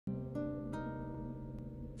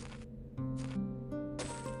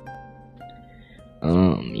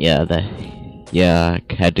Yeah,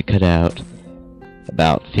 I had to cut out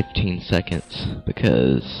about 15 seconds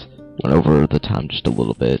because went over the time just a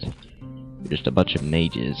little bit. Just a bunch of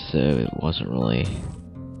mages, so it wasn't really.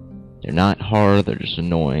 They're not hard, they're just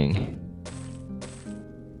annoying.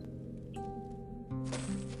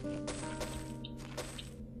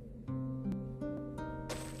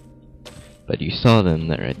 But you saw them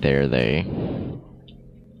right there,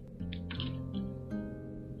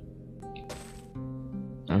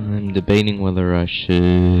 I'm debating whether I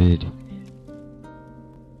should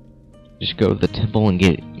just go to the temple and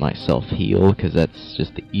get myself healed, because that's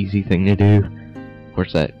just the easy thing to do. Of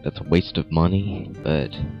course, that's a waste of money,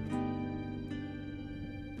 but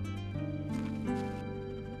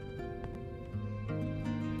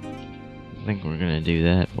I think we're gonna do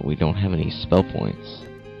that, but we don't have any spell points,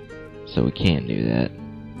 so we can't do that.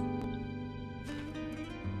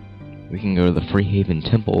 We can go to the Freehaven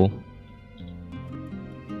Temple.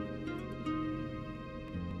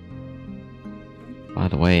 By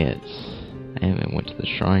the way, I haven't went to the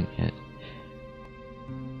shrine yet.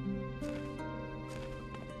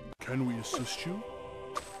 Can we assist you?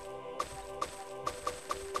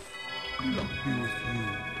 Luck be with you.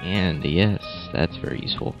 And yes, that's very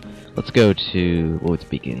useful. Let's go to Lord's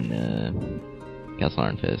Beacon, Castle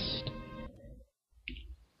Iron Fist,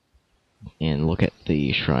 and look at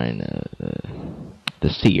the shrine, the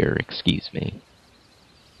seer, excuse me.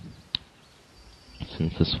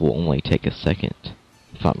 Since this will only take a second,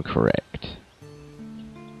 if I'm correct.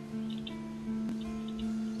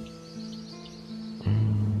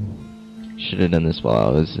 Should have done this while I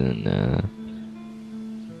was in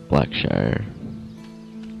Blackshire.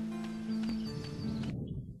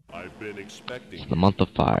 I've been expecting It's the month of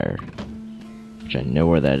fire, which I know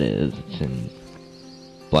where that is. It's in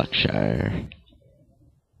Blackshire.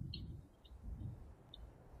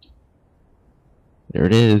 There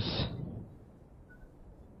it is.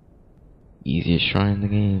 Easiest shrine in the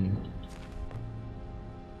game.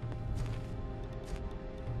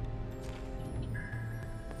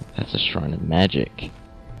 That's a shrine of magic.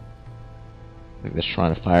 Like the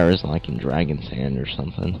shrine of fire is like in Dragon's Hand or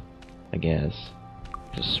something, I guess.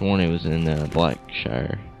 Just sworn it was in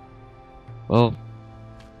Blackshire. Well,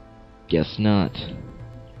 guess not.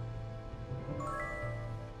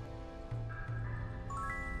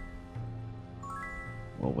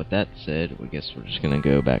 Well, with that said, I guess we're just gonna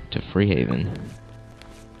go back to Freehaven.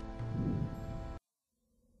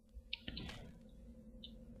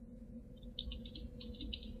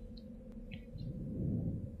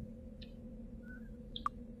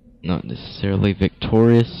 Not necessarily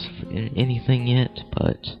victorious in anything yet,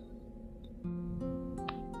 but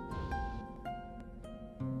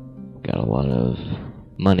got a lot of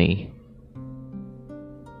money.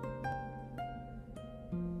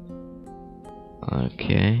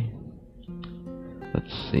 Okay.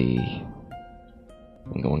 Let's see.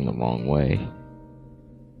 I'm going the wrong way.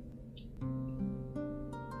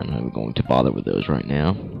 I'm not going to bother with those right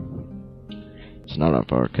now. It's not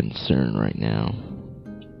of our concern right now.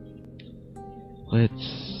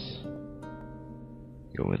 Let's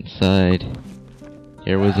go inside.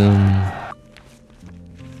 Heroism.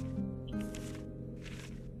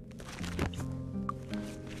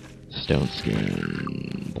 Stone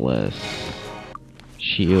skin. Bless.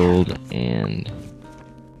 Shield and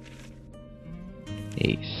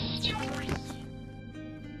haste.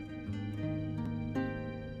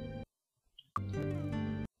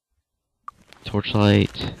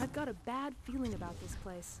 Torchlight. I've got a bad feeling about this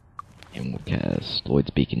place. And we'll cast Lloyd's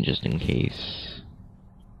Beacon just in case.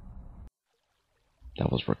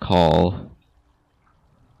 That was Recall.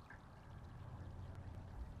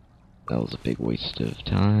 That was a big waste of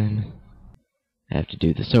time. I have to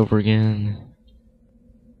do this over again.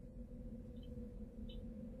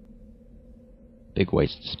 Big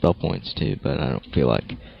waste of spell points too, but I don't feel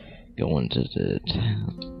like going to the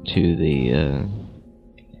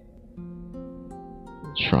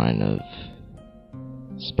shrine of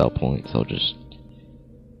spell points. I'll just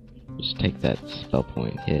take that spell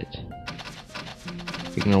point hit.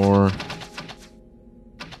 Ignore.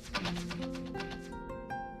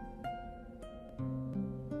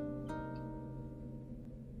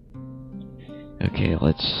 Okay,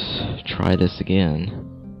 let's try this again.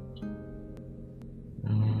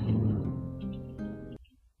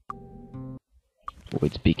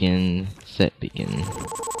 Void's Beacon, set Beacon.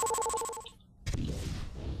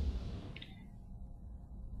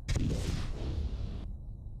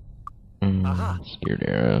 Spirit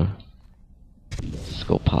Arrow.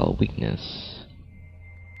 Skull Pile Weakness.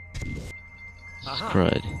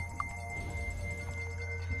 Crud.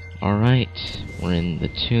 Alright, we're in the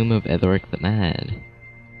tomb of Ethric the Mad.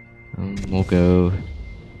 We'll go...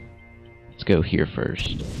 Let's go here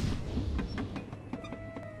first.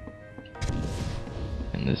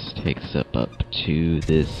 And this takes up to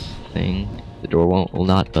this thing. The door will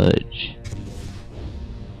not budge.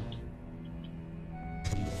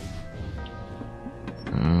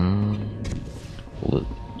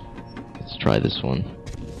 Let's try this one.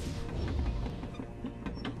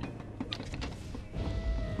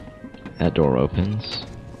 That door opens.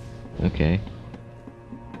 Okay.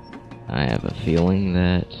 I have a feeling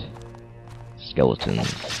that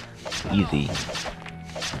skeletons. Easy.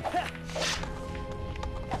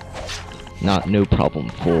 No problem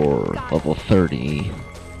for level 30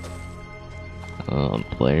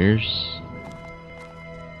 players.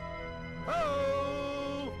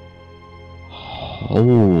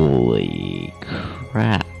 Holy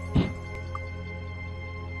crap.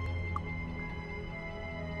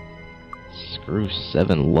 Screw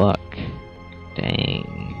 7 luck.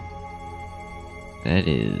 Dang. That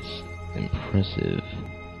is impressive.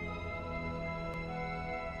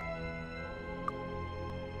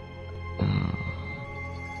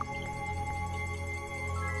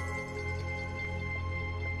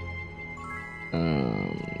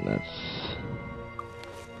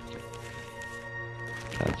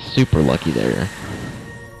 That's super lucky there.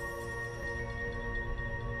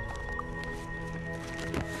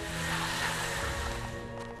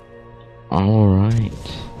 Alright.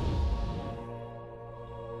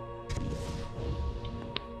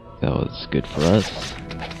 That was good for us.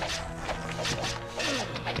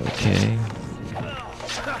 Okay.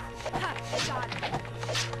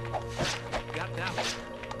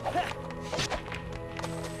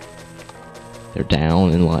 They're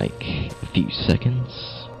down in like a few seconds.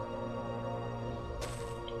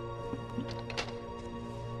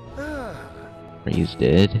 He's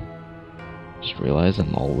dead. Just realized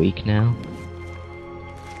I'm all weak now.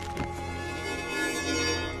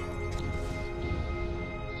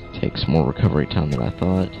 Takes more recovery time than I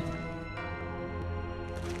thought.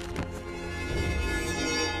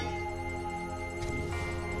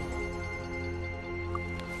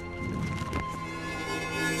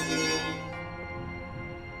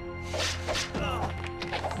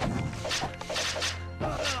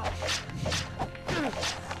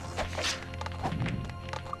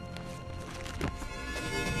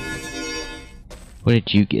 What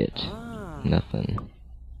did you get? Nothing.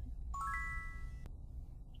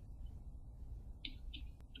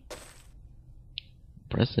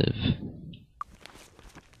 Impressive.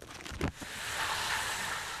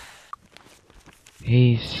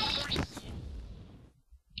 Haste.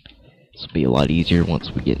 This will be a lot easier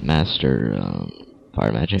once we get master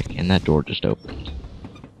fire magic, and that door just opened.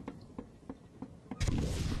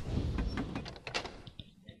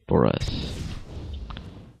 For us.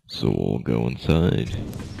 So we'll go inside.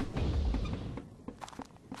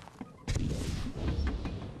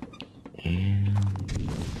 And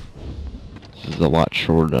this is a lot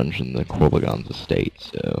shorter dungeon than Corbegon's estate,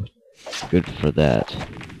 so good for that.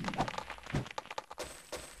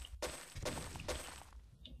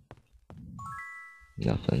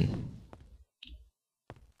 Nothing.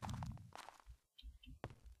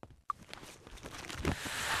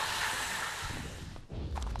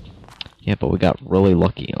 Yeah, but we got really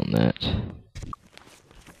lucky on that.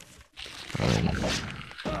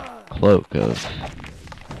 Cloak of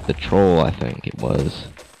the troll, I think it was.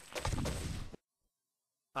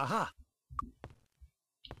 Aha!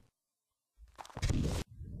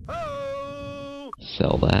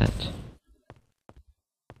 Sell that.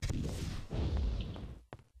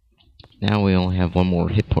 Now we only have one more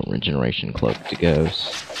hit point regeneration cloak to go.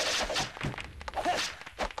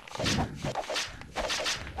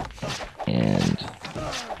 And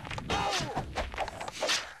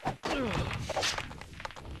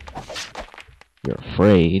you're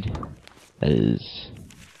afraid. That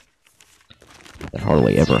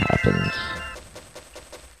hardly ever happens.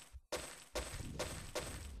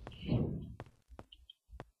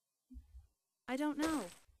 I don't know.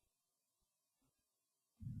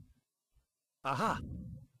 Aha!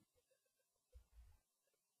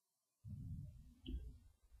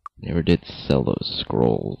 Never did sell those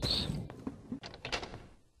scrolls.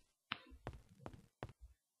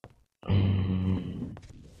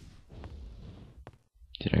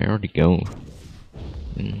 Did I already go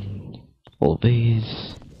in all of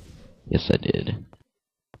these? Yes, I did.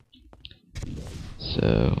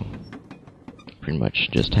 So, pretty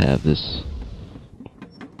much just have this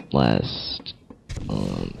last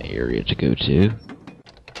area to go to.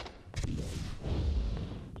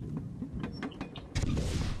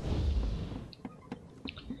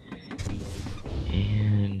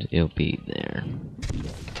 it'll be there.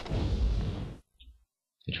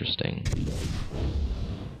 Interesting.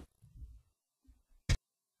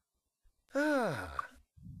 Ah.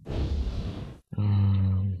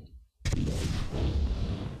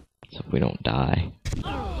 So we don't die.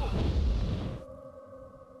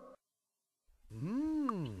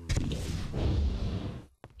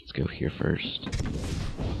 Let's go here first.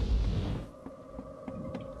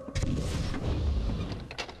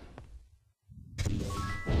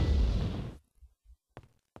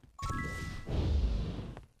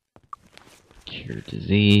 Cure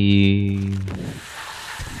disease.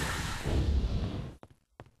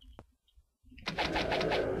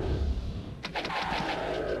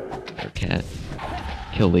 Our cat.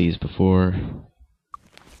 Kill these before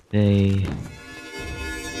they...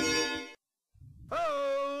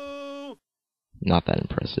 Oh. Not that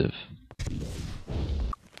impressive.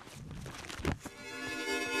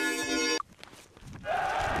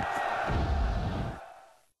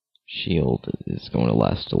 Shield is going to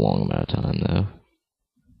last a long amount of time, though.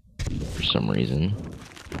 For some reason.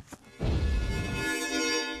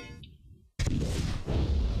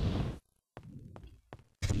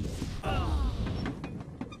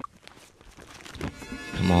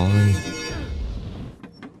 Come on.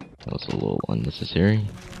 That was a little unnecessary.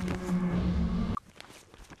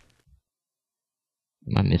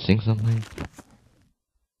 Am I missing something?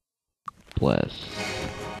 Bless.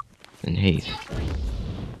 And haste.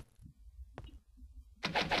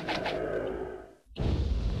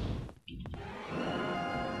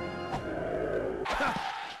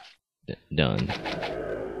 Done.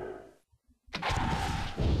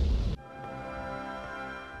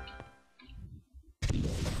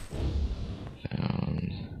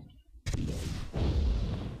 Found.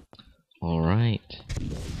 Alright.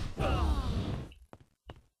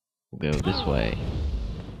 We'll go this way.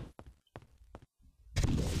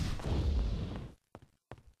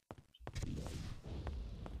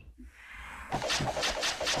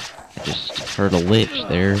 I just heard a lich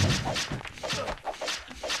there.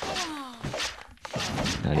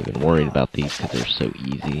 Not even worried about these because they're so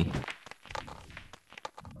easy.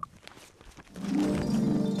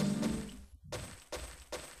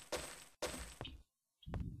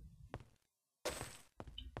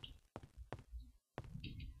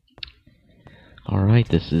 Alright,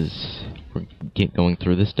 we're going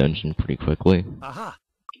through this dungeon pretty quickly. Aha.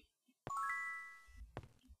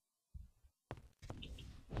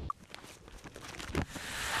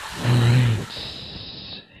 Alright,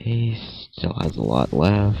 he still has a lot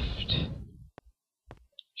left.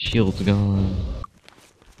 Shield's gone.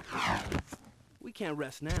 We can't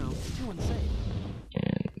rest now. It's too unsafe.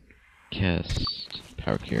 And cast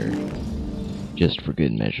Power Cure, just for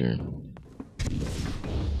good measure.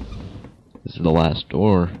 This is the last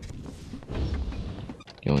door.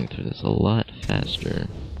 Going through this a lot faster.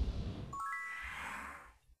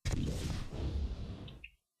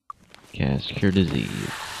 Cast Cure Disease.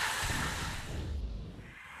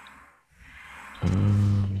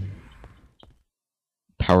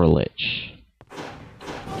 Power Lich.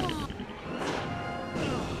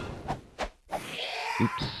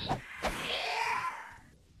 Oops.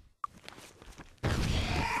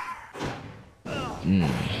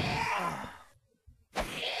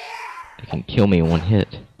 They can kill me in one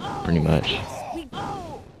hit, pretty much.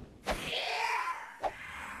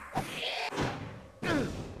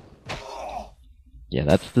 Yeah,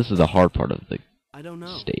 this is the hard part of the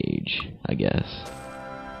stage, I guess.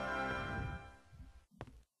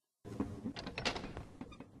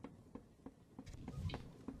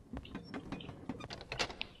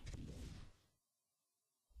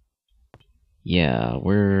 Yeah,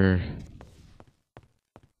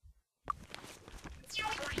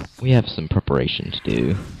 we have some preparation to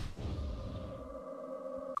do.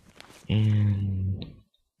 And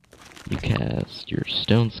you cast your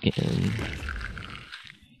Stone Skin. You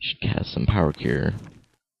should cast some Power Cure.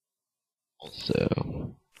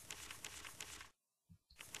 Also.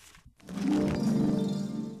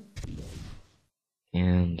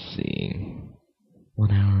 And see.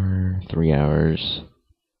 1 hour, 3 hours.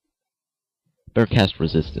 Better cast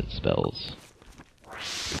resistance spells.